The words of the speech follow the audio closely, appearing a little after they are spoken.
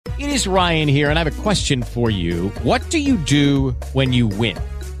It is Ryan here, and I have a question for you. What do you do when you win?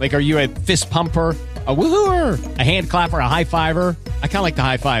 Like, are you a fist pumper, a woohooer, a hand clapper, a high fiver? I kind of like the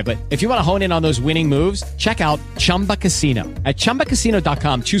high five, but if you want to hone in on those winning moves, check out Chumba Casino. At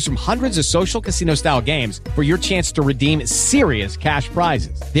ChumbaCasino.com, choose from hundreds of social casino-style games for your chance to redeem serious cash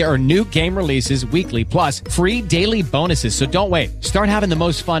prizes. There are new game releases weekly, plus free daily bonuses. So don't wait. Start having the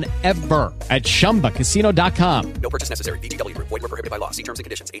most fun ever at ChumbaCasino.com. No purchase necessary. VGW Group. Void where prohibited by law. See terms and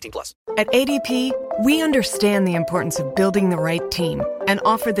conditions. 18+. At ADP, we understand the importance of building the right team and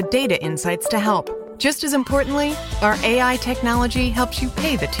offer the data insights to help. Just as importantly, our AI technology helps you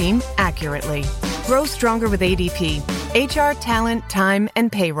pay the team accurately. Grow stronger with ADP. HR, talent, time,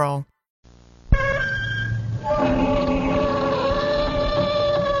 and payroll.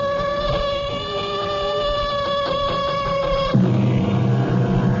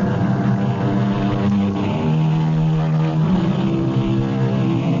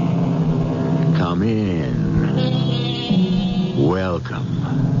 Come in. Welcome.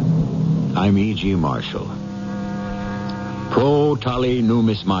 I'm E.G. Marshall. Pro tali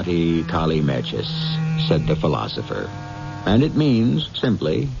numismati tali mercis, said the philosopher. And it means,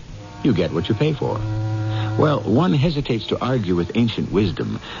 simply, you get what you pay for. Well, one hesitates to argue with ancient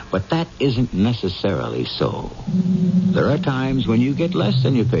wisdom, but that isn't necessarily so. There are times when you get less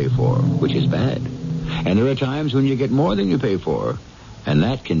than you pay for, which is bad. And there are times when you get more than you pay for, and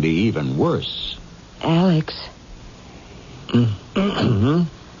that can be even worse. Alex.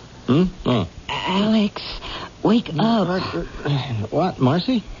 Oh. Alex, wake up. What,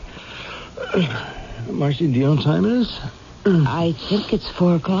 Marcy? Marcy, do you know what time it is? I think it's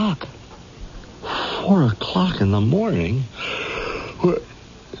 4 o'clock. 4 o'clock in the morning?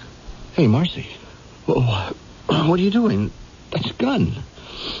 Hey, Marcy. What are you doing? That's a gun.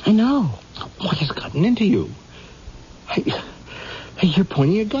 I know. What has gotten into you? Hey, you're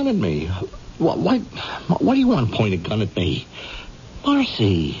pointing a gun at me. What do you want to point a gun at me?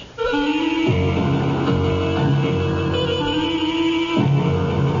 Marcy.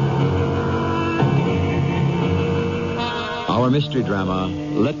 Our mystery drama,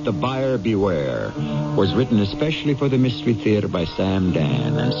 Let the Buyer Beware, was written especially for the Mystery Theater by Sam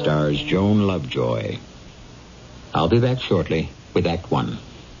Dan and stars Joan Lovejoy. I'll be back shortly with Act One.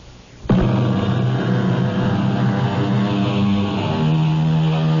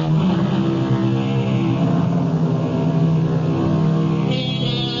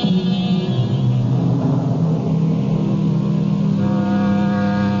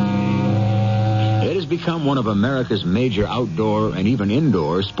 Become one of America's major outdoor and even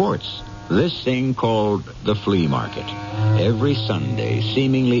indoor sports. This thing called the flea market. Every Sunday,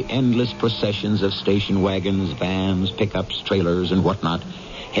 seemingly endless processions of station wagons, vans, pickups, trailers, and whatnot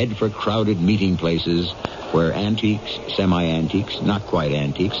head for crowded meeting places where antiques, semi-antiques, not quite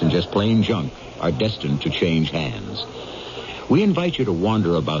antiques, and just plain junk are destined to change hands. We invite you to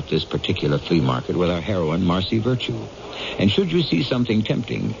wander about this particular flea market with our heroine, Marcy Virtue. And should you see something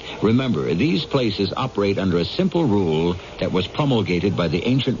tempting, remember, these places operate under a simple rule that was promulgated by the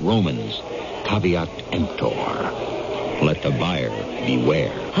ancient Romans. Caveat emptor. Let the buyer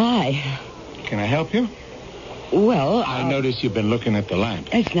beware. Hi. Can I help you? Well, I notice you've been looking at the lamp.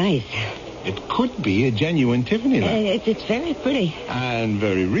 It's nice. It could be a genuine Tiffany lamp. It's very pretty. And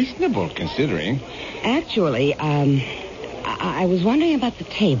very reasonable, considering. Actually, I was wondering about the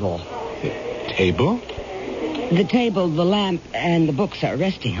table. The table? The table, the lamp, and the books are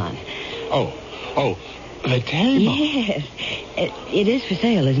resting on. Oh, the table? Yes. It is for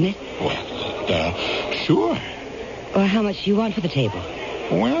sale, isn't it? Well, sure. Well, how much do you want for the table?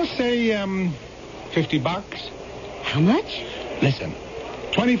 Well, say, $50. How much? Listen,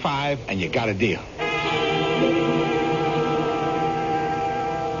 25 and you got a deal.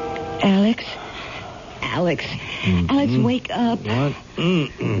 Alex? Mm-hmm. Alex, wake up. What?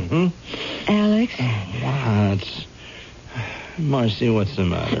 Mm-hmm. Alex? What? Marcy, what's the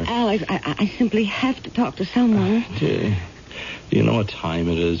matter? Alex, I simply have to talk to someone. Do you know what time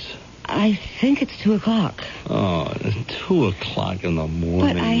it is? I think it's 2 o'clock. Oh, it's 2 o'clock in the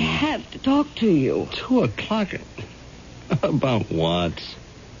morning. But I have to talk to you. 2 o'clock? About what?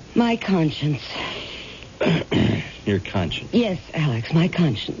 My conscience. Your conscience? Yes, Alex, my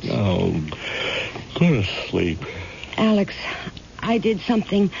conscience. Oh, go to sleep. Alex, I did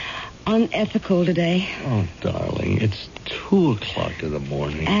something unethical today. Oh, darling, it's 2 o'clock in the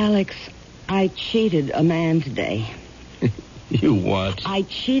morning. Alex, I cheated a man today. You what? I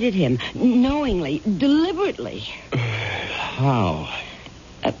cheated him, knowingly, deliberately. How?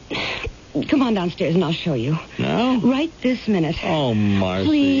 Come on downstairs and I'll show you. No? Right this minute. Oh, Marcy.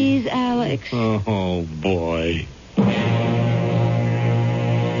 Please, Alex. Oh, boy.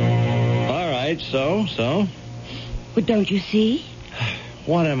 right, so? But don't you see?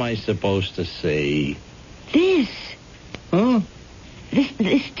 What am I supposed to see? This. Huh?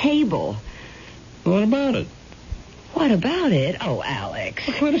 This table. What about it? What about it? Oh, Alex.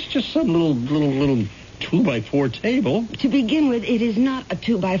 Well, it's just some little 2x4 table. To begin with, it is not a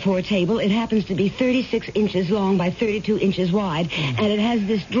 2x4 table. It happens to be 36 inches long by 32 inches wide, and it has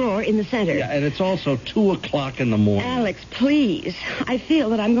this drawer in the center. Yeah, and it's also 2 o'clock in the morning. Alex, please. I feel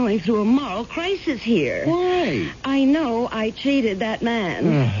that I'm going through a moral crisis here. Why? I know I cheated that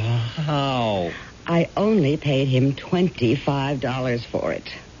man. How? I only paid him $25 for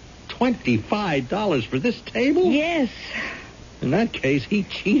it. $25 for this table? Yes. In that case, he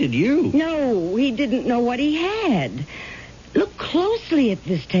cheated you. No, he didn't know what he had. Look closely at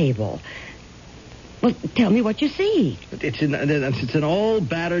this table. Well, tell me what you see. It's an old,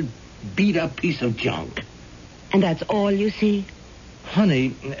 battered, beat-up piece of junk. And that's all you see?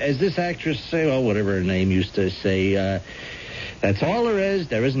 Honey, as this actress say, well, whatever her name used to say, that's all there is.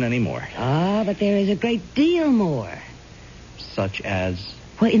 There isn't any more. Ah, but there is a great deal more. Such as?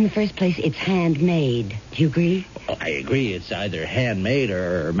 Well, in the first place, it's handmade. Do you agree? Well, I agree. It's either handmade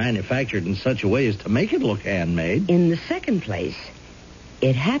or manufactured in such a way as to make it look handmade. In the second place,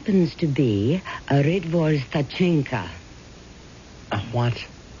 it happens to be a Ridvorstachenka. A what?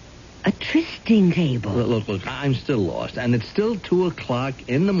 A trysting table. Look, I'm still lost. And it's still 2 o'clock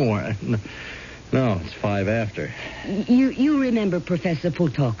in the morning. No, it's 5 after. You remember Professor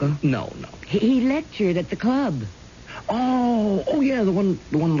Pultoko? No. He lectured at the club. Oh, yeah, the one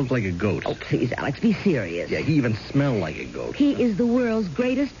looked like a goat. Oh, please, Alex, be serious. Yeah, he even smelled like a goat. He is the world's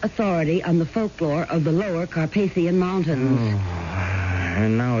greatest authority on the folklore of the lower Carpathian Mountains.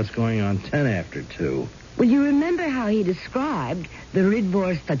 And now it's going on 10 after 2. Well, you remember how he described the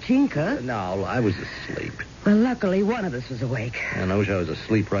Ridvorstachenka? No, I was asleep. Well, luckily, one of us was awake. And I wish I was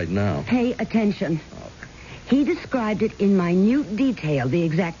asleep right now. Pay attention. He described it in minute detail, the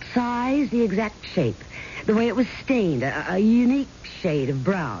exact size, the exact shape, the way it was stained, a unique shade of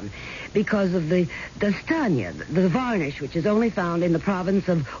brown, because of the dastanya, the varnish, which is only found in the province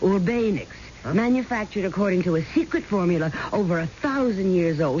of Urbanix, manufactured according to a secret formula over 1,000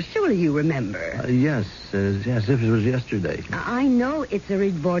 years old. Surely you remember. Yes, if it was yesterday. I know it's a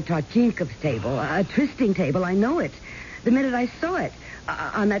Ridvorstachenka table, a trysting table. I know it. The minute I saw it,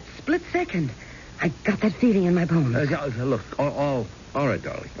 on that split second, I got that feeling in my bones. Look, all right,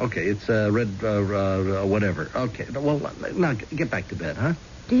 darling. Okay, it's whatever. Okay, well, now get back to bed, huh?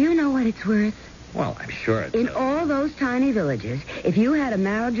 Do you know what it's worth? Well, I'm sure it's... In all those tiny villages, if you had a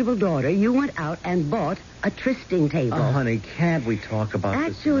marriageable daughter, you went out and bought a trysting table. Oh, honey, can't we talk about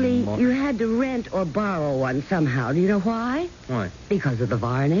Actually, this? you had to rent or borrow one somehow. Do you know why? Why? Because of the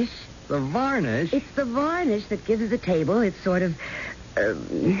varnish. The varnish? It's the varnish that gives the table its sort of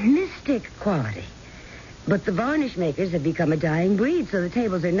mystic quality. But the varnish makers have become a dying breed, so the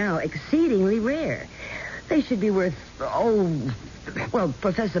tables are now exceedingly rare. They should be worth, well,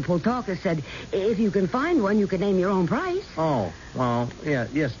 Professor Pultaka said if you can find one, you can name your own price. Oh, well, yeah,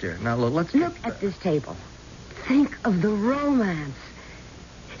 yes, dear. Now, let's look at this table. Think of the romance.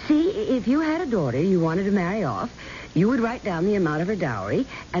 See, if you had a daughter you wanted to marry off, you would write down the amount of her dowry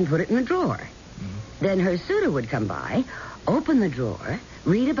and put it in a drawer. Mm-hmm. Then her suitor would come by, open the drawer,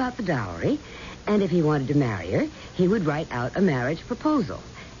 read about the dowry, and if he wanted to marry her, he would write out a marriage proposal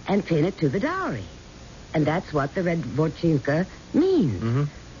and pin it to the dowry. And that's what the Ridvorstachenka means. Mm-hmm.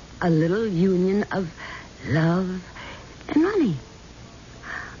 A little union of love and money.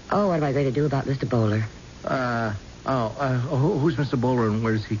 Oh, what am I going to do about Mr. Bowler? Who's Mr. Bowler and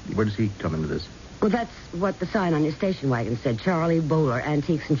where does he come into this? Well, that's what the sign on your station wagon said. Charlie Bowler,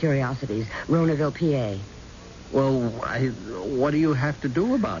 Antiques and Curiosities, Ronaville, PA. Well, what do you have to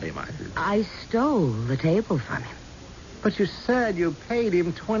do about him? I stole the table from him. But you said you paid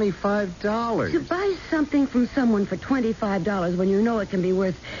him $25. To buy something from someone for $25 when you know it can be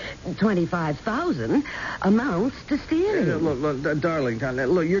worth $25,000 amounts to stealing. Look, darling,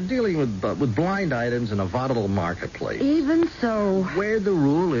 look, you're dealing with blind items in a volatile marketplace. Even so. Where the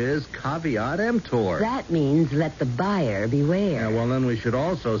rule is caveat emptor. That means let the buyer beware. Yeah, well, then we should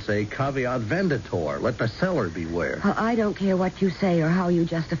also say caveat venditor. Let the seller beware. Well, I don't care what you say or how you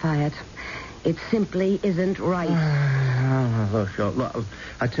justify it. It simply isn't right. Look,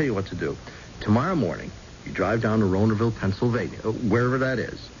 I tell you what to do. Tomorrow morning, you drive down to Ronaville, Pennsylvania, wherever that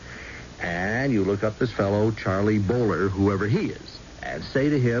is, and you look up this fellow, Charlie Bowler, whoever he is, and say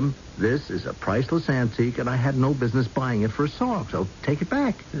to him, this is a priceless antique, and I had no business buying it for a song, so take it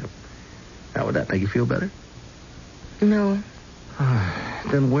back. Now, would that make you feel better? No.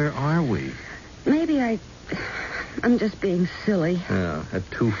 Then where are we? Maybe I I'm just being silly. Yeah, at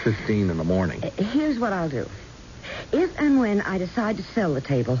 2:15 in the morning. Here's what I'll do. If and when I decide to sell the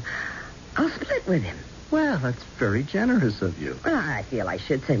table, I'll split with him. Well, that's very generous of you. Well, I feel I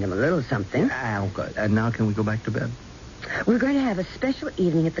should send him a little something. Oh, good. And now can we go back to bed? We're going to have a special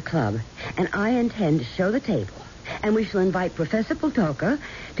evening at the club, and I intend to show the table. And we shall invite Professor Pultoka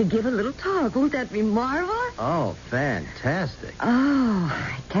to give a little talk. Won't that be marvelous? Oh, fantastic. Oh,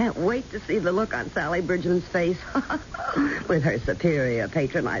 I can't wait to see the look on Sally Bridgman's face with her superior,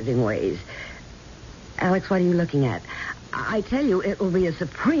 patronizing ways. Alex, what are you looking at? I tell you, it will be a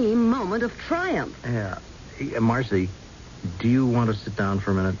supreme moment of triumph. Yeah. Marcy, do you want to sit down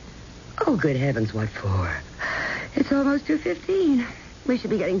for a minute? Oh, good heavens, what for? It's almost 2:15. We should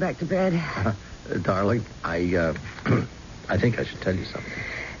be getting back to bed. Darling, I think I should tell you something.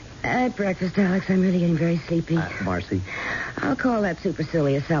 At breakfast, Alex, I'm really getting very sleepy. Marcy? I'll call that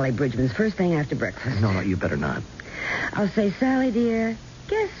supercilious Sally Bridgman's first thing after breakfast. No, you better not. I'll say, Sally, dear,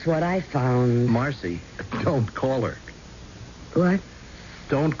 guess what I found? Marcy, don't call her. What?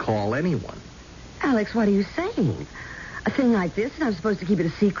 Don't call anyone. Alex, what are you saying? A thing like this, and I'm supposed to keep it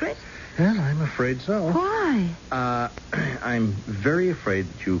a secret? Well, I'm afraid so. Why? I'm very afraid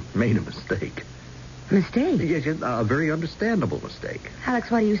that you made a mistake. Mistake? Yes, a very understandable mistake.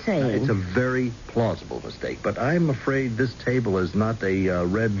 Alex, what are you saying? It's a very plausible mistake, but I'm afraid this table is not a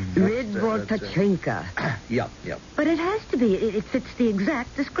red... Red Vortachenka. Yep. But it has to be. It fits the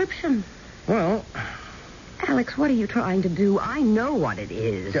exact description. Well... Alex, what are you trying to do? I know what it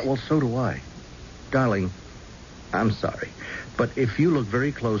is. Yeah, well, so do I. Darling, I'm sorry, but if you look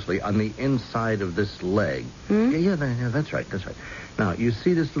very closely on the inside of this leg... Yeah, that's right. Now, you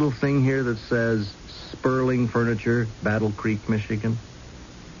see this little thing here that says Sperling Furniture, Battle Creek, Michigan?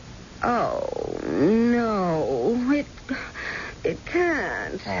 Oh, no. It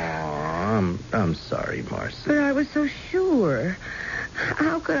can't. Oh, I'm sorry, Marcy. But I was so sure.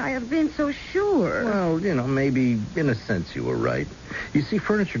 How could I have been so sure? Well, maybe in a sense you were right. You see,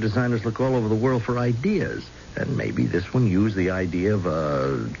 furniture designers look all over the world for ideas. And maybe this one used the idea of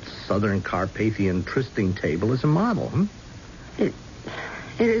a Southern Carpathian trysting table as a model, It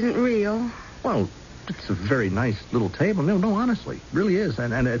isn't real. Well, it's a very nice little table. No, honestly. It really is.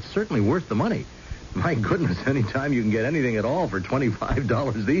 And it's certainly worth the money. My goodness, any time you can get anything at all for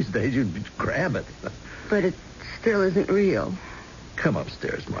 $25 these days, you'd grab it. But it still isn't real. Come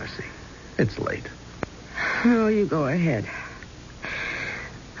upstairs, Marcy. It's late. Oh, you go ahead.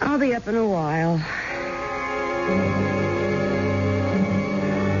 I'll be up in a while.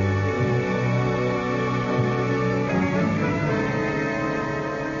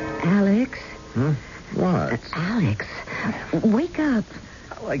 Alex? What? Alex, wake up.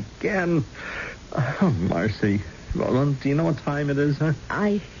 Oh, again. Oh, Marcy. Well, do you know what time it is, huh?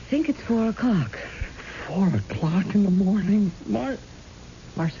 I think it's 4 o'clock. 4 o'clock in the morning? Marcy.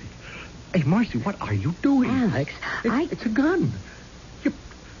 Hey, Marcy, what are you doing? Alex, It's a gun. You're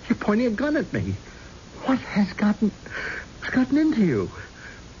pointing a gun at me. What has gotten into you?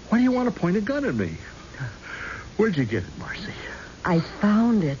 Why do you want to point a gun at me? Where'd you get it, Marcy? I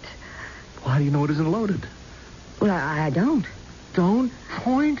found it. Why do you know it isn't loaded? Well, I don't. Don't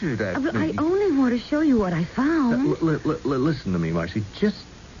point it at But me. I only want to show you what I found. Listen to me, Marcy. Just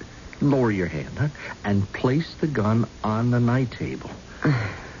lower your hand, huh? And place the gun on the night table.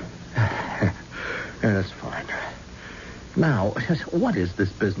 That's fine. Now, what is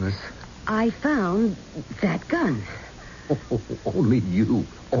this business? I found that gun. Only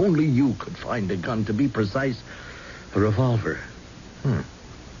you could find a gun. To be precise, a revolver.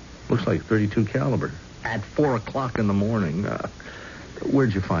 Looks like 32 caliber. At 4 o'clock in the morning.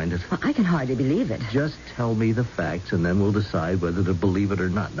 Where'd you find it? Well, I can hardly believe it. Just tell me the facts, and then we'll decide whether to believe it or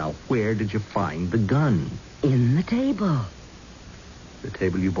not. Now, where did you find the gun? In the table. The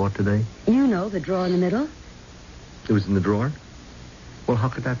table you bought today? You know, the drawer in the middle. It was in the drawer? Well, how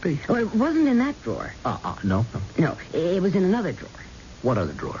could that be? Well, it wasn't in that drawer. No. No, it was in another drawer. What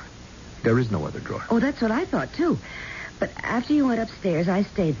other drawer? There is no other drawer. Oh, that's what I thought, too. But after you went upstairs, I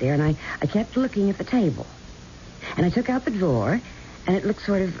stayed there, and I kept looking at the table. And I took out the drawer, and it looked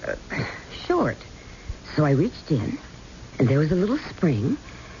sort of short. So I reached in, and there was a little spring,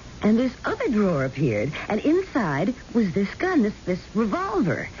 and this other drawer appeared, and inside was this gun, this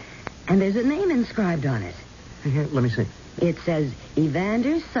revolver. And there's a name inscribed on it. Here, let me see. It says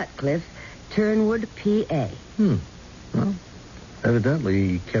Evander Sutcliffe, Turnwood, P.A. Well, evidently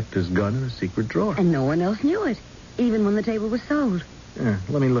he kept his gun in a secret drawer. And no one else knew it, even when the table was sold. Yeah,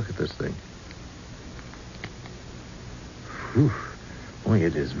 let me look at this thing. Whew. Boy,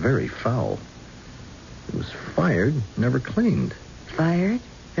 it is very foul. It was fired, never cleaned. Fired?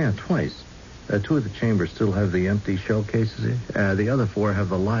 Yeah, twice. 2 of the chambers still have the empty shell cases. The other 4 have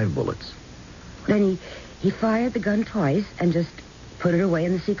the live bullets. Then he fired the gun twice and just put it away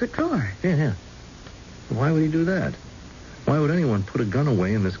in the secret drawer. Yeah. Why would he do that? Why would anyone put a gun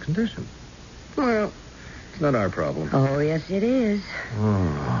away in this condition? Well, it's not our problem. Oh, yes, it is.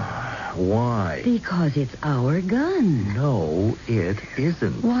 Oh, why? Because it's our gun. No, it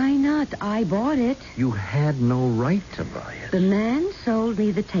isn't. Why not? I bought it. You had no right to buy it. The man sold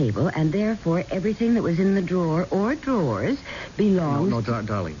me the table, and therefore everything that was in the drawer or drawers belongs... No,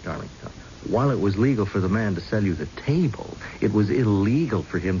 darling. While it was legal for the man to sell you the table, it was illegal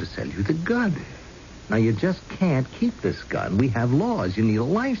for him to sell you the gun. Now, you just can't keep this gun. We have laws. You need a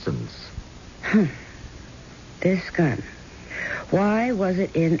license. This gun. Why was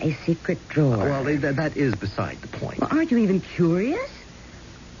it in a secret drawer? Well, that is beside the point. Well, aren't you even curious?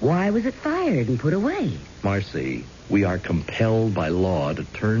 Why was it fired and put away? Marcy, we are compelled by law to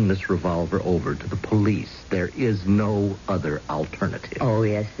turn this revolver over to the police. There is no other alternative. Oh,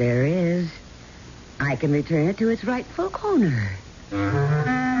 yes, there is. I can return it to its rightful owner.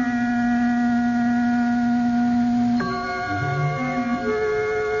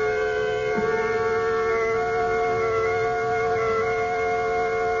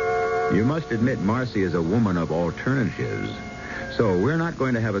 You must admit Marcy is a woman of alternatives. So we're not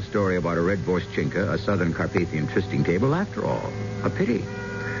going to have a story about a red Voschinka, a Southern Carpathian twisting table, after all. A pity.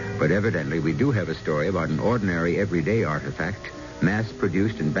 But evidently we do have a story about an ordinary, everyday artifact,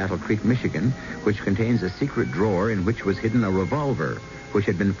 mass-produced in Battle Creek, Michigan, which contains a secret drawer in which was hidden a revolver, which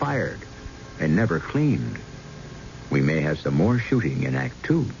had been fired and never cleaned. We may have some more shooting in Act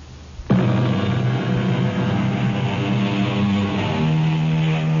 2.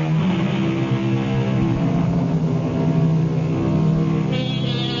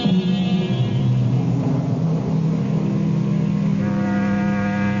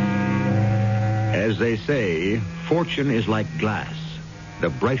 As they say, fortune is like glass. The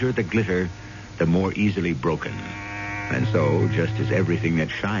brighter the glitter, the more easily broken. And so, just as everything that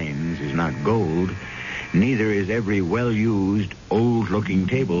shines is not gold, neither is every well-used, old-looking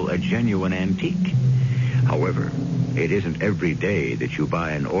table a genuine antique. However, it isn't every day that you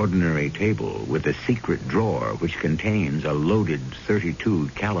buy an ordinary table with a secret drawer which contains a loaded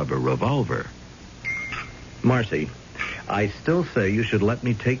 .32 caliber revolver. Marcy, I still say you should let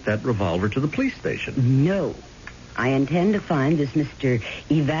me take that revolver to the police station. No. I intend to find this Mr.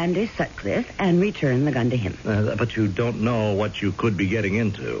 Evander Sutcliffe and return the gun to him. But you don't know what you could be getting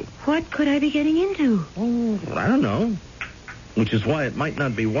into. What could I be getting into? Oh, I don't know. Which is why it might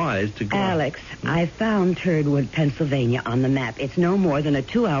not be wise to go... Alex, I found Turdwood, Pennsylvania on the map. It's no more than a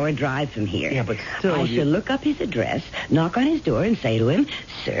 2-hour drive from here. Yeah, but still... I shall look up his address, knock on his door, and say to him,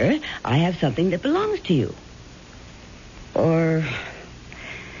 "Sir, I have something that belongs to you." Or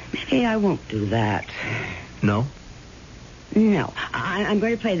maybe I won't do that. No? No. I'm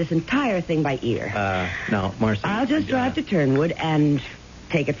going to play this entire thing by ear. Now, Marcy... I'll just drive to Turnwood and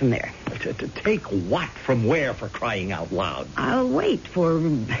take it from there. To take what from where, for crying out loud? I'll wait for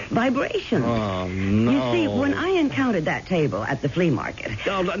vibrations. Oh, no. You see, when I encountered that table at the flea market...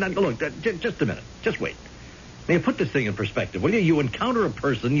 Oh, now, look, just a minute. Just wait. Now, put this thing in perspective, will you? You encounter a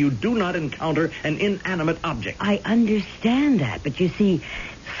person, you do not encounter an inanimate object. I understand that, but you see,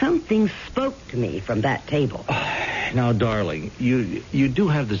 something spoke to me from that table. Now, darling, you do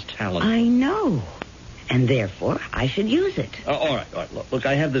have this talent. I know. And therefore, I should use it. All right. Look,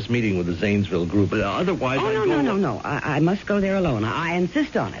 I have this meeting with the Zanesville group, but otherwise... No. I must go there alone. I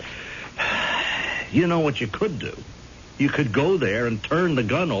insist on it. You know what you could do? You could go there and turn the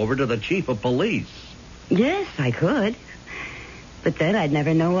gun over to the chief of police. Yes, I could. But then I'd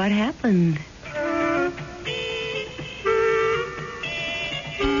never know what happened.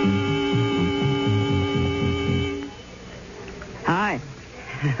 Hi.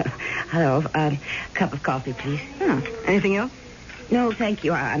 Hello. Cup of coffee, please. Anything else? No, thank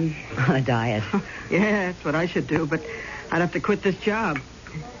you. I'm on a diet. Yeah, that's what I should do, but I'd have to quit this job.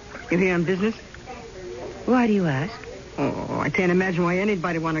 You here on business? Why do you ask? Oh, I can't imagine why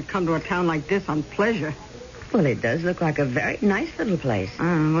anybody want to come to a town like this on pleasure. Well, it does look like a very nice little place.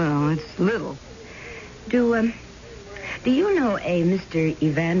 Well, it's little. Do you know a Mr.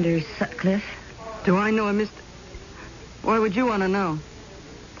 Evander Sutcliffe? Do I know a Mr... Why would you want to know?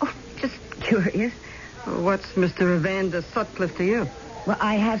 Oh, just curious. What's Mr. Evander Sutcliffe to you? Well,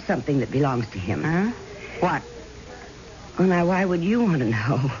 I have something that belongs to him. Huh? What? Well, now, why would you want to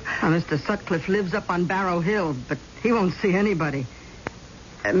know? Mr. Sutcliffe lives up on Barrow Hill, but he won't see anybody.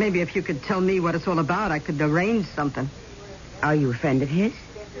 Maybe if you could tell me what it's all about, I could arrange something. Are you a friend of his?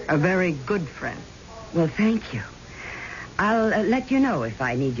 A very good friend. Well, thank you. I'll let you know if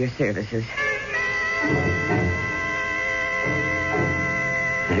I need your services.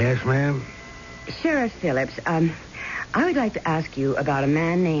 Yes, ma'am? Sheriff Phillips, I would like to ask you about a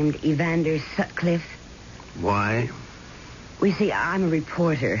man named Evander Sutcliffe. Why? We see, I'm a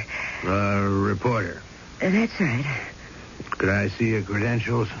reporter. A reporter. That's right. Could I see your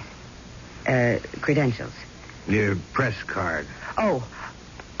credentials? Credentials. Your press card. I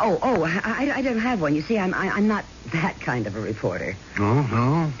don't have one. You see, I'm not that kind of a reporter. Oh,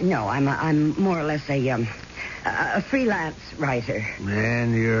 no? No, I'm more or less a freelance writer.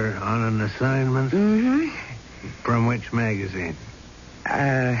 And you're on an assignment? Mm-hmm. From which magazine?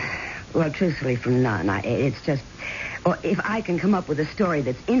 Well, truthfully, from none. It's just... Well, if I can come up with a story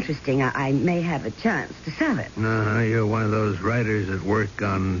that's interesting, I may have a chance to sell it. No, you're one of those writers that work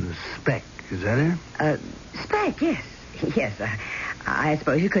on spec. Is that it? Spec, yes. Yes, I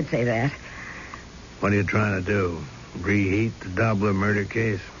suppose you could say that. What are you trying to do? Reheat the Dobler murder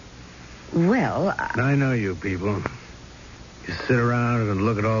case? Well, I know you people. You sit around and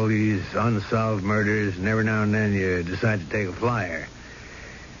look at all these unsolved murders, and every now and then you decide to take a flyer.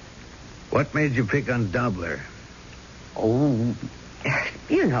 What made you pick on Dobler? Oh,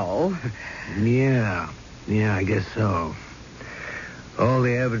 you know. Yeah, I guess so. All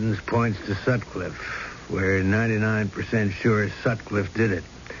the evidence points to Sutcliffe. We're 99% sure Sutcliffe did it.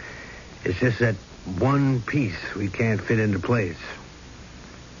 It's just that one piece we can't fit into place.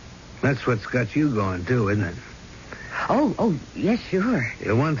 That's what's got you going, too, isn't it? Oh, yes, sure.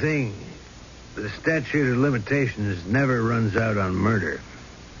 The one thing, the statute of limitations never runs out on murder.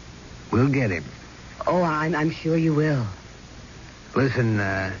 We'll get him. Oh, I'm sure you will. Listen,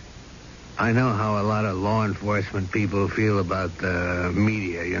 I know how a lot of law enforcement people feel about the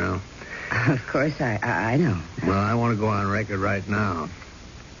media, you know. Of course, I know. Well, I want to go on record right now.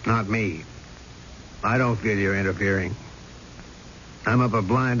 Not me. I don't feel you're interfering. I'm up a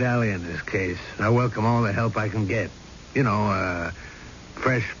blind alley in this case. I welcome all the help I can get. You know,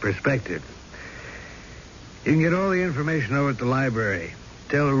 fresh perspective. You can get all the information over at the library.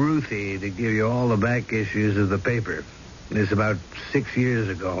 Tell Ruthie to give you all the back issues of the paper. It's about 6 years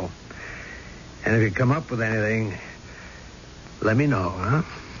ago. And if you come up with anything, let me know, huh?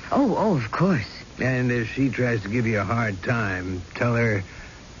 Oh, of course. And if she tries to give you a hard time, tell her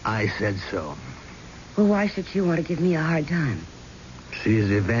I said so. Well, why should she want to give me a hard time?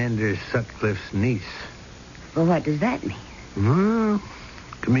 She's Evander Sutcliffe's niece. Well, what does that mean? Well,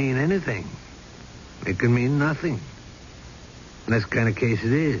 it could mean anything. It could mean nothing. That's the kind of case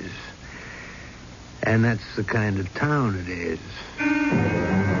it is. And that's the kind of town it is.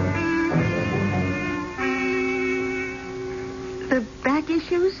 The back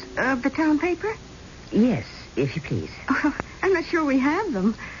issues of the town paper? Yes, if you please. Oh, I'm not sure we have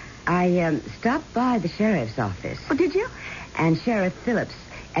them. I stopped by the sheriff's office. Oh, did you? And Sheriff Phillips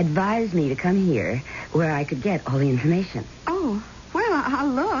advised me to come here where I could get all the information. Oh, well, I'll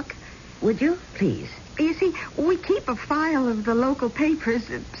look. Would you, please? You see, we keep a file of the local papers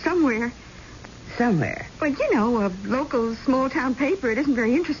somewhere. Somewhere? Well, you know, a local small-town paper. It isn't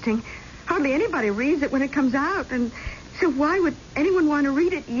very interesting. Hardly anybody reads it when it comes out. And so why would anyone want to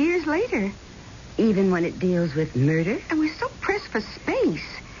read it years later? Even when it deals with murder? And we're so pressed for space.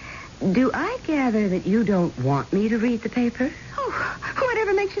 Do I gather that you don't want me to read the paper? Oh,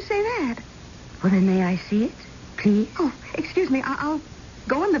 whatever makes you say that? Well, then may I see it, please? Oh, excuse me. I'll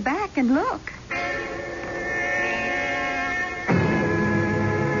go in the back and look.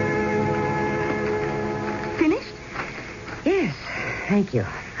 Finished? Yes, thank you.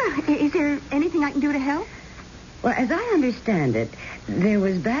 Is there anything I can do to help? Well, as I understand it, there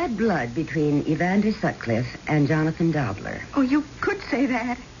was bad blood between Evander Sutcliffe and Jonathan Dobler. Oh, you could say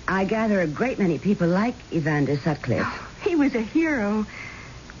that. I gather a great many people like Evander Sutcliffe. Oh, he was a hero.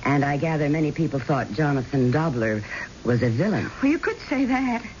 And I gather many people thought Jonathan Dobler was a villain. Well, you could say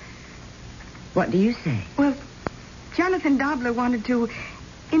that. What do you say? Well, Jonathan Dobler wanted to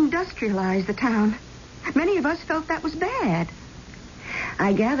industrialize the town. Many of us felt that was bad.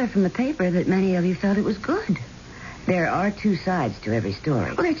 I gather from the paper that many of you felt it was good. There are two sides to every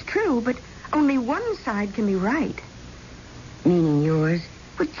story. Well, that's true, but only one side can be right. Meaning yours?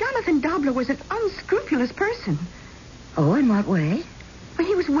 But Jonathan Dobler was an unscrupulous person. Oh, in what way? Well,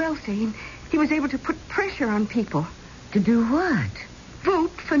 he was wealthy, and he was able to put pressure on people. To do what?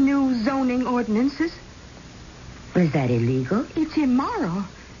 Vote for new zoning ordinances. Was that illegal? It's immoral.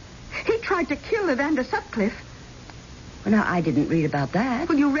 He tried to kill Evander Sutcliffe. Well, now, I didn't read about that.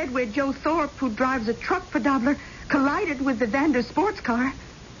 Well, you read where Joe Thorpe, who drives a truck for Dobler, collided with Evander's sports car.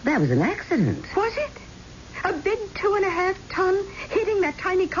 That was an accident. Was it? A big 2.5-ton hitting that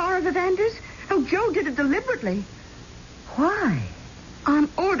tiny car of Evander's? Oh, Joe did it deliberately. Why? On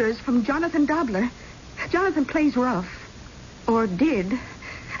orders from Jonathan Dobler. Jonathan plays rough. Or did.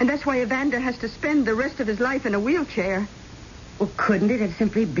 And that's why Evander has to spend the rest of his life in a wheelchair. Well, couldn't it have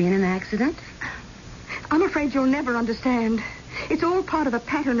simply been an accident? I'm afraid you'll never understand. It's all part of a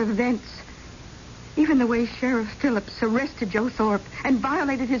pattern of events. Even the way Sheriff Phillips arrested Joe Thorpe and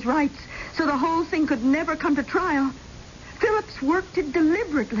violated his rights so the whole thing could never come to trial. Phillips worked it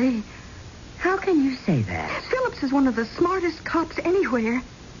deliberately. How can you say that? Phillips is one of the smartest cops anywhere.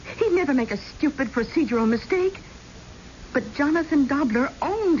 He'd never make a stupid procedural mistake. But Jonathan Dobler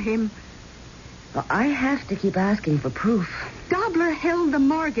owned him. Well, I have to keep asking for proof. Dobler held the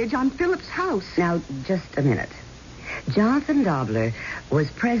mortgage on Phillips' house. Now, just a minute. Jonathan Dobler was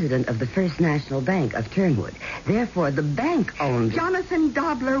president of the First National Bank of Turnwood. Therefore, the bank owned... Jonathan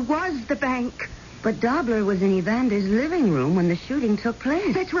Dobler was the bank. But Dobler was in Evander's living room when the shooting took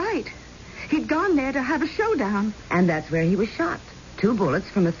place. That's right. He'd gone there to have a showdown. And that's where he was shot. 2 bullets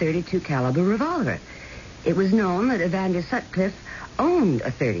from a .32 caliber revolver. It was known that Evander Sutcliffe owned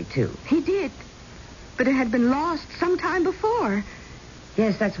a .32. He did. But it had been lost some time before.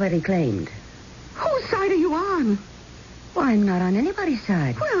 Yes, that's what he claimed. Whose side are you on? Well, I'm not on anybody's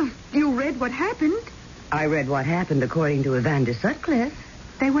side. Well, you read what happened. I read what happened according to Evander Sutcliffe.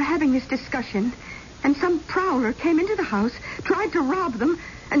 They were having this discussion, and some prowler came into the house, tried to rob them,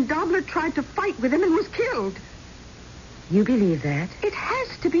 and Dobler tried to fight with him and was killed. You believe that? It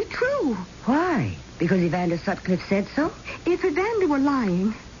has to be true. Why? Because Evander Sutcliffe said so? If Evander were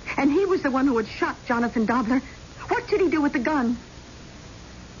lying, and he was the one who had shot Jonathan Dobler, what did he do with the gun?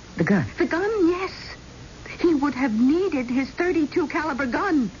 The gun? The gun, yes. He would have needed his .32 caliber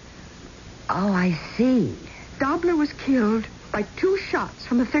gun. Oh, I see. Dobler was killed by 2 shots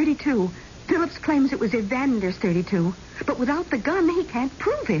from a .32. Phillips claims it was Evander's .32. But without the gun, he can't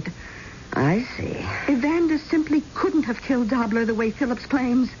prove it. I see. Evander simply couldn't have killed Dobler the way Phillips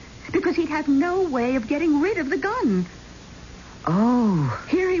claims, because he'd have no way of getting rid of the gun. Oh.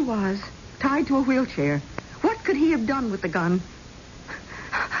 Here he was, tied to a wheelchair. What could he have done with the gun?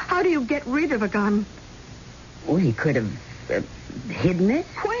 How do you get rid of a gun? Well, he could have hidden it.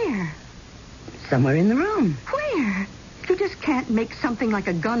 Where? Somewhere in the room. Where? You just can't make something like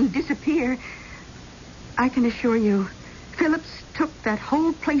a gun disappear. I can assure you, Phillips took that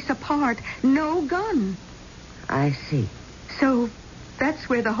whole place apart. No gun. I see. So that's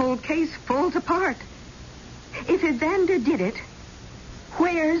where the whole case falls apart. If Evander did it,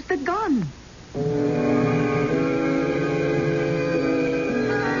 where's the gun?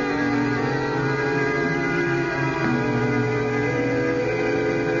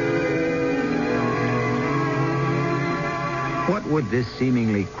 What would this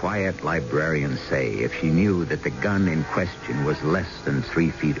seemingly quiet librarian say if she knew that the gun in question was less than 3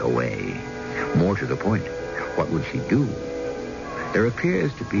 feet away? More to the point, what would she do? There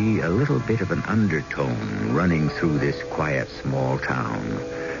appears to be a little bit of an undertone running through this quiet small town,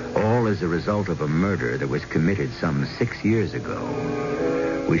 all as a result of a murder that was committed some 6 years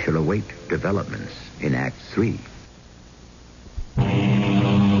ago. We shall await developments in Act 3.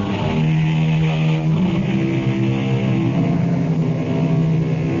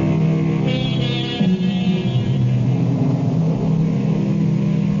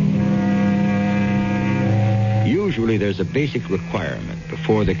 Usually there's a basic requirement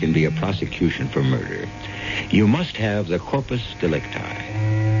before there can be a prosecution for murder. You must have the corpus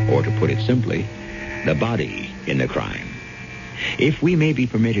delicti, or to put it simply, the body in the crime. If we may be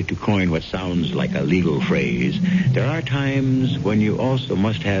permitted to coin what sounds like a legal phrase, there are times when you also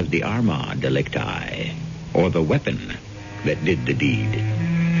must have the arma delicti, or the weapon that did the deed.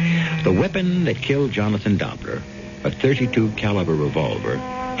 The weapon that killed Jonathan Dobler, a .32 caliber revolver,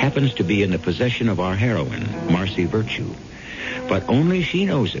 happens to be in the possession of our heroine, Marcy Virtue. But only she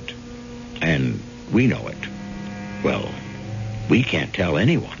knows it. And we know it. Well, we can't tell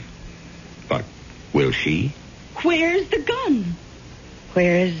anyone. But will she? Where's the gun?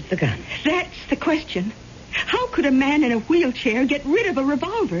 Where is the gun? That's the question. How could a man in a wheelchair get rid of a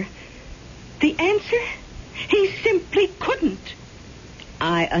revolver? The answer? He simply couldn't.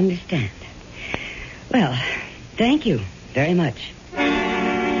 I understand. Well, thank you very much.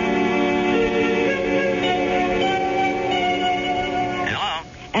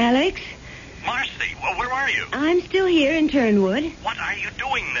 Alex? Marcy, well, where are you? I'm still here in Turnwood. What are you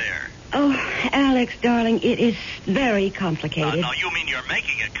doing there? Oh, Alex, darling, it is very complicated. No, you mean you're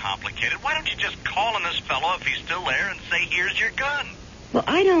making it complicated. Why don't you just call on this fellow if he's still there and say, here's your gun? Well,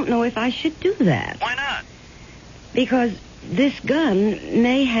 I don't know if I should do that. Why not? Because this gun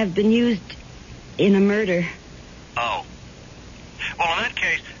may have been used in a murder. Oh. Well, in that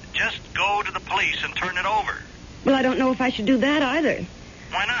case, just go to the police and turn it over. Well, I don't know if I should do that either.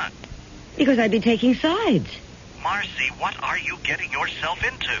 Why not? Because I'd be taking sides. Marcy, what are you getting yourself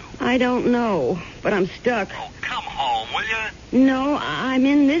into? I don't know, but I'm stuck. Oh, come home, will you? No, I'm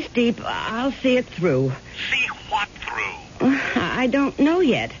in this deep. I'll see it through. See what through? I don't know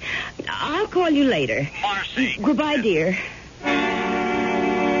yet. I'll call you later. Marcy. Goodbye, dear.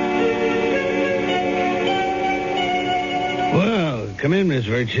 Well, come in, Miss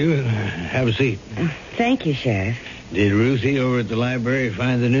Virtue. Have a seat. Thank you, Sheriff. Did Ruthie over at the library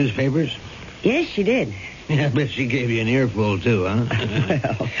find the newspapers? Yes, she did. I bet she gave you an earful, too, huh?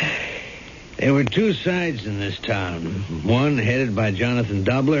 Well, there were two sides in this town. One headed by Jonathan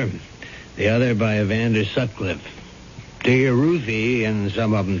Dobler, the other by Evander Sutcliffe. To hear Ruthie, and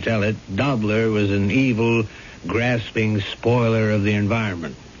some of them tell it, Dobler was an evil, grasping spoiler of the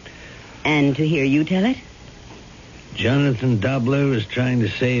environment. and to hear you tell it? Jonathan Dobler was trying to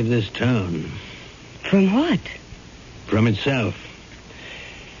save this town. From what? From itself.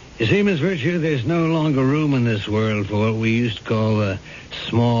 You see, Miss Virtue, there's no longer room in this world for what we used to call a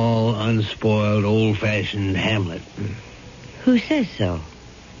small, unspoiled, old-fashioned hamlet. Who says so?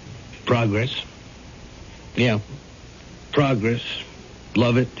 Progress. Yeah. Progress.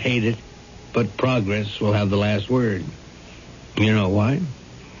 Love it, hate it, but progress will have the last word. You know why?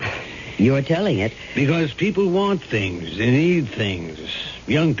 You're telling it. Because people want things. They need things.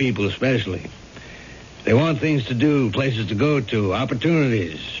 Young people especially. They want things to do, places to go to,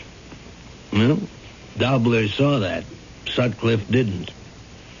 opportunities. Well, Dobler saw that. Sutcliffe didn't.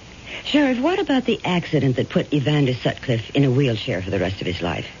 Sheriff, what about the accident that put Evander Sutcliffe in a wheelchair for the rest of his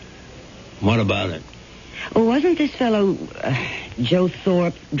life? What about it? Oh, wasn't this fellow, Joe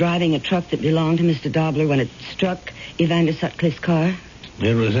Thorpe, driving a truck that belonged to Mr. Dobler when it struck Evander Sutcliffe's car?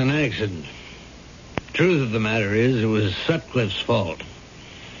 It was an accident. Truth of the matter is, it was Sutcliffe's fault.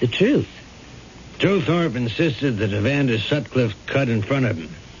 The truth? Joe Thorpe insisted that Evander Sutcliffe cut in front of him.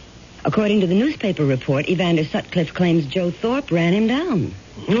 According to the newspaper report, Evander Sutcliffe claims Joe Thorpe ran him down.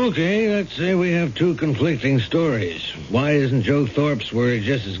 Okay, let's say we have two conflicting stories. Why isn't Joe Thorpe's word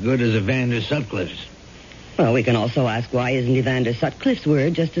just as good as Evander Sutcliffe's? Well, we can also ask why isn't Evander Sutcliffe's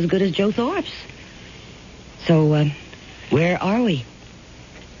word just as good as Joe Thorpe's? So, where are we?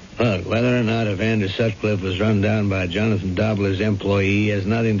 Look, whether or not Evander Sutcliffe was run down by Jonathan Dobler's employee has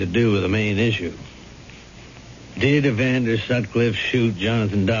nothing to do with the main issue. Did Evander Sutcliffe shoot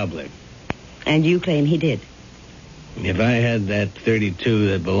Jonathan Dobler? And you claim he did. If I had that .32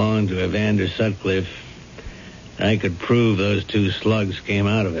 that belonged to Evander Sutcliffe, I could prove those two slugs came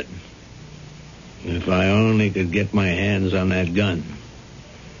out of it. If I only could get my hands on that gun.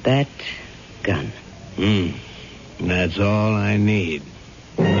 That gun. That's all I need.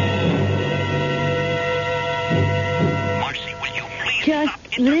 Marcy, will you please Just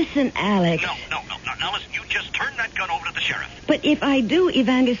stop? listen, Alex. No. Now listen, you just turn that gun over to the sheriff. But if I do,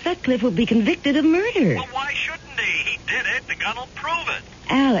 Evander Sutcliffe will be convicted of murder. Well, why shouldn't he? He did it. The gun will prove it.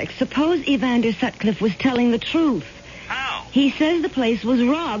 Alex, suppose Evander Sutcliffe was telling the truth. How? He says the place was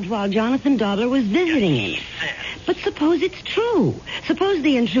robbed while Jonathan Dobler was visiting him. He says. But suppose it's true. Suppose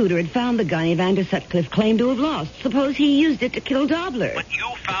the intruder had found the gun Evander Sutcliffe claimed to have lost. Suppose he used it to kill Dobler. But you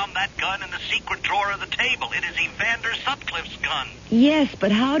found that gun in the secret drawer of the table. It is Evander Sutcliffe's gun. Yes,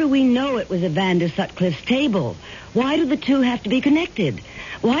 but how do we know it was Evander Sutcliffe's table? Why do the two have to be connected?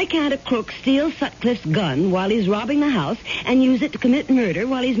 Why can't a crook steal Sutcliffe's gun while he's robbing the house and use it to commit murder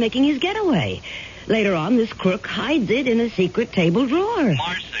while he's making his getaway? Later on, this crook hides it in a secret table drawer.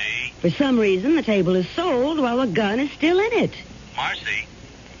 Marcy. For some reason, the table is sold while the gun is still in it. Marcy,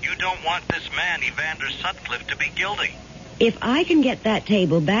 you don't want this man, Evander Sutcliffe, to be guilty. If I can get that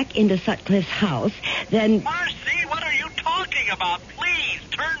table back into Sutcliffe's house, then... Marcy, what are you talking about? Please,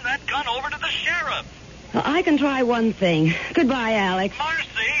 turn that gun over to the sheriff. I can try one thing. Goodbye, Alex. Marcy!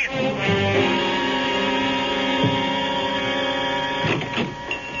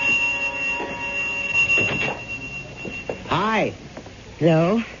 Hi.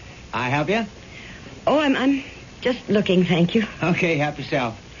 Hello? I help you? Oh, I'm just looking, thank you. Okay, help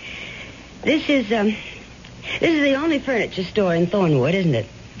yourself. This is the only furniture store in Thornwood, isn't it?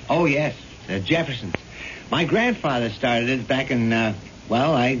 Oh, yes. Jefferson's. My grandfather started it back in,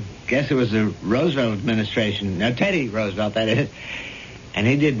 I guess it was the Roosevelt administration. Teddy Roosevelt, that is. And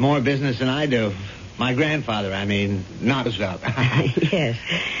he did more business than I do. My grandfather, I mean, not Roosevelt. Yes.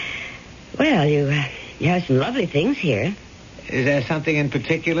 Well, you have some lovely things here. Is there something in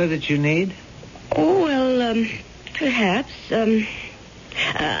particular that you need? Oh, well, perhaps,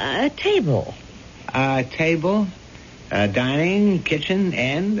 a table. A table, dining, kitchen,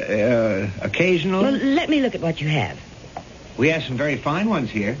 and occasional... Well, let me look at what you have. We have some very fine ones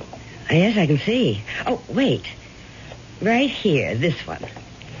here. Yes, I can see. Oh, wait. Right here, this one.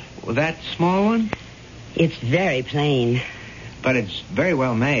 That small one? It's very plain. But it's very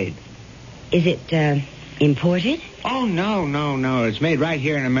well made. Is it, imported? Oh, no. It's made right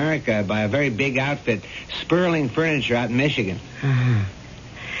here in America by a very big outfit, Sperling Furniture out in Michigan. Uh-huh.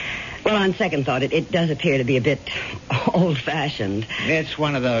 Well, on second thought, it does appear to be a bit old-fashioned. It's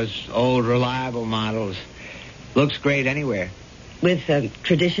one of those old, reliable models. Looks great anywhere. With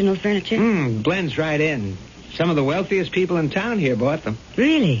traditional furniture? Blends right in. Some of the wealthiest people in town here bought them.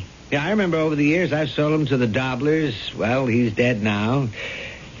 Really? Yeah, I remember over the years I've sold them to the Doblers. Well, he's dead now.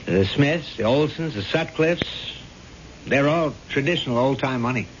 The Smiths, the Olsons, the Sutcliffes. They're all traditional old-time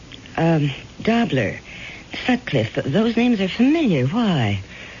money. Dobler, Sutcliffe, those names are familiar. Why?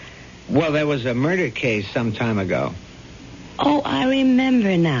 Well, there was a murder case some time ago. Oh, I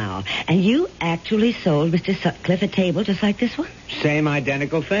remember now. And you actually sold Mr. Sutcliffe a table just like this one? Same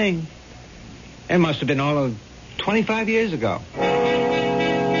identical thing. It must have been all of 25 years ago.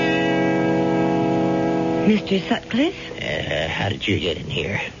 Mr. Sutcliffe? How did you get in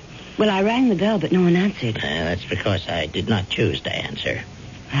here? Well, I rang the bell, but no one answered. That's because I did not choose to answer.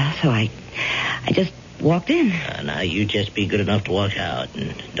 So I just walked in. Now, you just be good enough to walk out,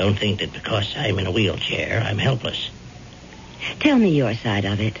 and don't think that because I'm in a wheelchair, I'm helpless. Tell me your side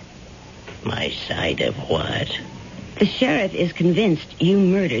of it. My side of what? The sheriff is convinced you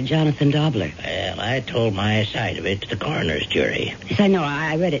murdered Jonathan Dobler. Well, I told my side of it to the coroner's jury. Yes, I know.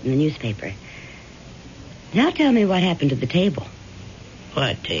 I read it in the newspaper. Now tell me what happened to the table.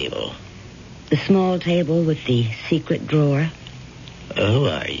 What table? The small table with the secret drawer. Who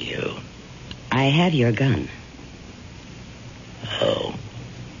are you? I have your gun. Oh.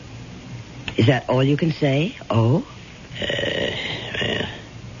 Is that all you can say? Oh? Well,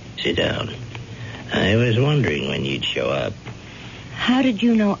 sit down. I was wondering when you'd show up. How did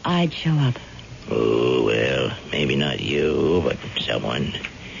you know I'd show up? Oh, well, maybe not you, but someone.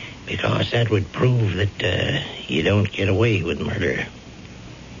 Because that would prove that you don't get away with murder.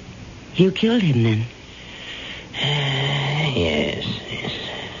 You killed him, then? Yes.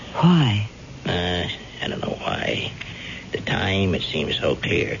 Why? I don't know why. At the time, it seemed so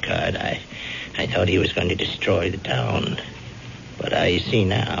clear-cut. I thought he was going to destroy the town. But I see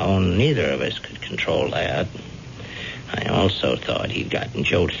now neither of us could control that. I also thought he'd gotten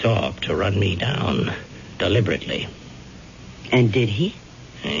Joe Thorpe to run me down deliberately. And did he?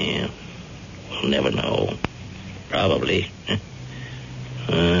 Yeah, we'll never know. Probably.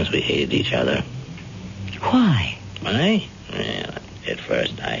 As we hated each other. Why? Why? Well, at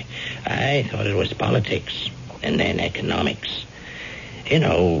first I thought it was politics, and then economics. You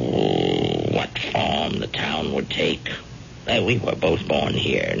know, what form the town would take. We were both born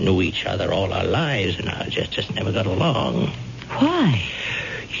here, knew each other all our lives, and I just never got along. Why?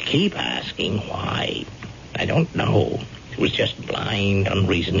 You keep asking why. I don't know. It was just blind,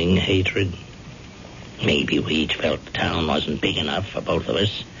 unreasoning hatred. Maybe we each felt the town wasn't big enough for both of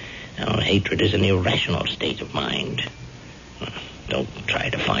us. Hatred is an irrational state of mind. Don't try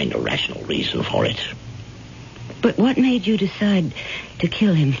to find a rational reason for it. But what made you decide to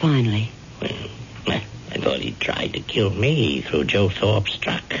kill him finally? Well, I thought he tried to kill me through Joe Thorpe's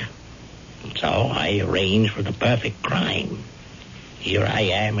truck. So I arranged for the perfect crime. Here I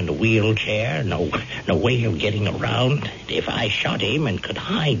am in a wheelchair, no way of getting around. If I shot him and could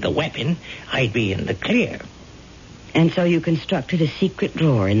hide the weapon, I'd be in the clear. And so you constructed a secret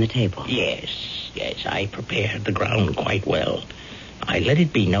drawer in the table? Yes, I prepared the ground quite well. I let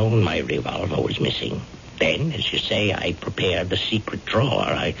it be known my revolver was missing. Then, as you say, I prepared the secret drawer.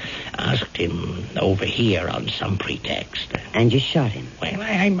 I asked him over here on some pretext. And you shot him? Well,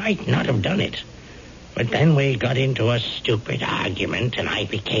 I might not have done it. But then we got into a stupid argument, and I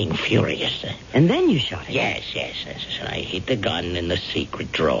became furious. And then you shot him? Yes. And I hid the gun in the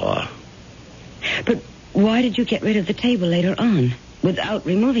secret drawer. But why did you get rid of the table later on, without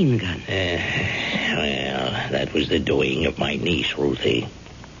removing the gun? Well, that was the doing of my niece, Ruthie.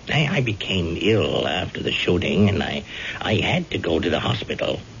 I became ill after the shooting, and I had to go to the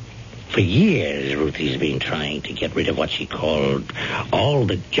hospital. For years, Ruthie's been trying to get rid of what she called all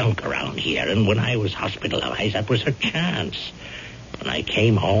the junk around here, and when I was hospitalized, that was her chance. When I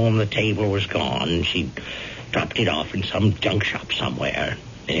came home, the table was gone. She dropped it off in some junk shop somewhere.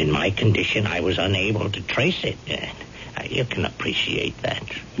 And in my condition, I was unable to trace it. You can appreciate that.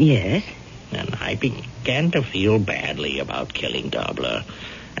 Yes. And I began to feel badly about killing Dobler.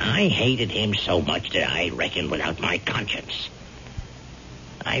 I hated him so much that I reckoned without my conscience.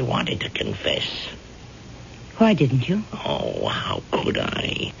 I wanted to confess. Why didn't you? Oh, how could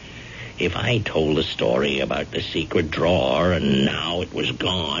I? If I told the story about the secret drawer and now it was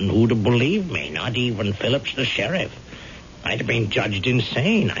gone, who'd have believed me? Not even Phillips the sheriff. I'd have been judged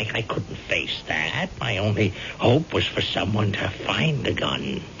insane. I couldn't face that. My only hope was for someone to find the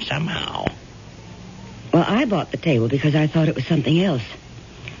gun somehow. Well, I bought the table because I thought it was something else.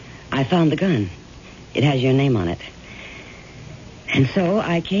 I found the gun. It has your name on it. And so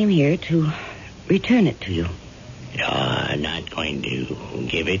I came here to return it to you. You're not going to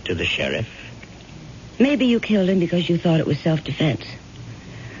give it to the sheriff? Maybe you killed him because you thought it was self-defense.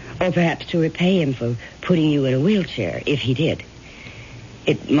 Or perhaps to repay him for putting you in a wheelchair, if he did.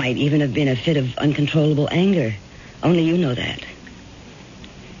 It might even have been a fit of uncontrollable anger. Only you know that.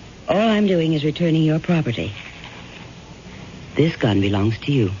 All I'm doing is returning your property. This gun belongs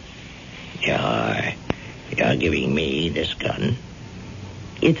to you. You're giving me this gun?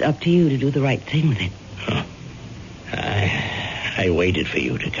 It's up to you to do the right thing with it. Huh. I waited for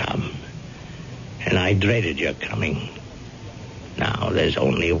you to come. And I dreaded your coming. Now there's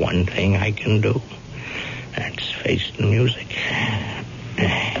only one thing I can do. That's face the music.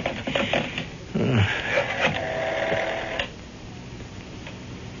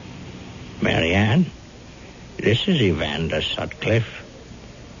 Marianne, this is Evander Sutcliffe.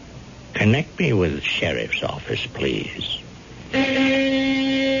 Connect me with the sheriff's office, please.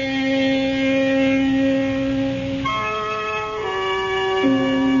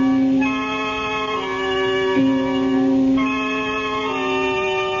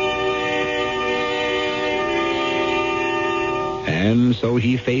 And so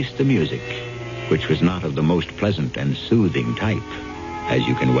he faced the music, which was not of the most pleasant and soothing type, as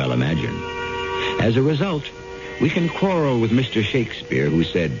you can well imagine. As a result, we can quarrel with Mr. Shakespeare, who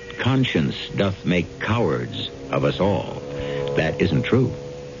said, "Conscience doth make cowards of us all." That isn't true.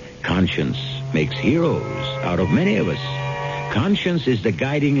 Conscience makes heroes out of many of us. Conscience is the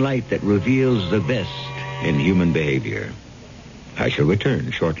guiding light that reveals the best in human behavior. I shall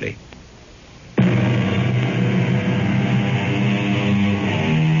return shortly.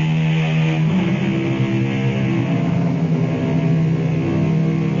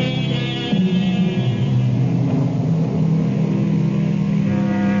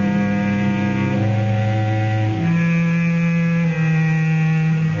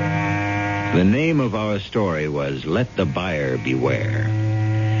 The name of our story was Let the Buyer Beware.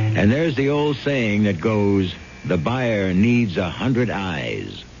 And there's the old saying that goes, the buyer needs 100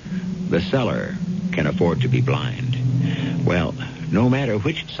 eyes. The seller can afford to be blind. Well, no matter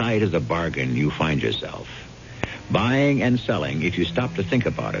which side of the bargain you find yourself, buying and selling, if you stop to think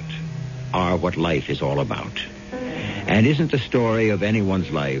about it, are what life is all about. And isn't the story of anyone's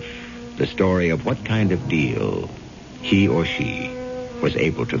life the story of what kind of deal he or she was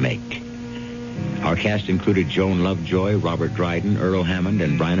able to make? Our cast included Joan Lovejoy, Robert Dryden, Earl Hammond,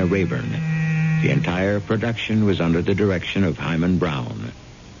 and Bryna Rayburn. The entire production was under the direction of Hyman Brown.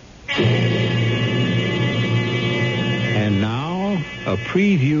 And now, a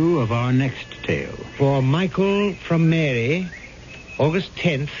preview of our next tale. For Michael from Mary, August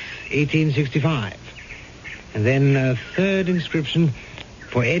 10th, 1865. And then a third inscription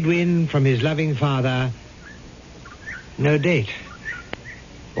for Edwin from his loving father. No date.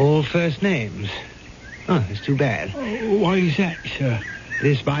 All first names. Oh, it's too bad. Why is that, sir?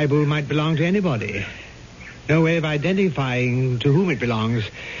 This Bible might belong to anybody. No way of identifying to whom it belongs.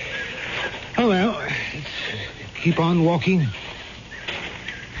 Oh, well, let's keep on walking.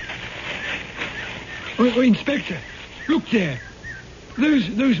 Oh, Inspector, look there.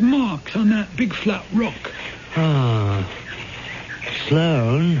 Those marks on that big flat rock. Ah,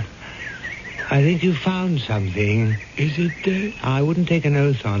 Sloan, I think you found something. Is it, I wouldn't take an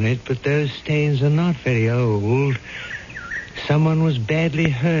oath on it, but those stains are not very old. Someone was badly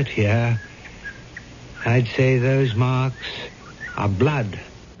hurt here. I'd say those marks are blood.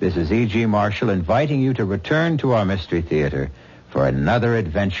 This is E.G. Marshall inviting you to return to our Mystery Theater for another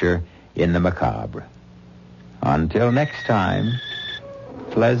adventure in the macabre. Until next time,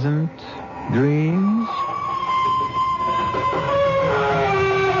 pleasant dreams.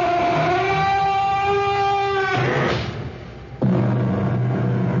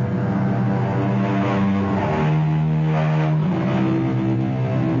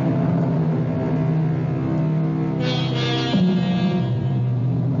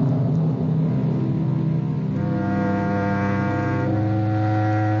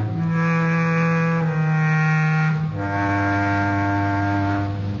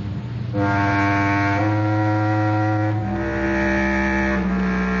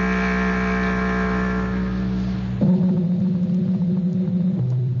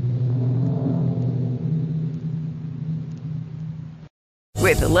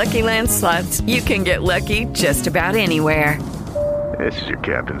 With the Lucky Land Slots, you can get lucky just about anywhere. This is your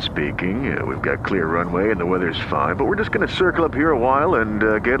captain speaking. We've got clear runway and the weather's fine, but we're just going to circle up here a while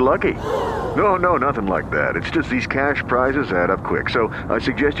and get lucky. No, nothing like that. It's just these cash prizes add up quick. So I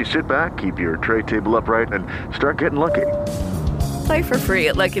suggest you sit back, keep your tray table upright, and start getting lucky. Play for free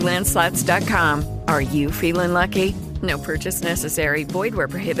at LuckyLandSlots.com. Are you feeling lucky? No purchase necessary. Void where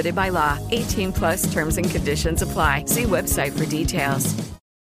prohibited by law. 18+ terms and conditions apply. See website for details.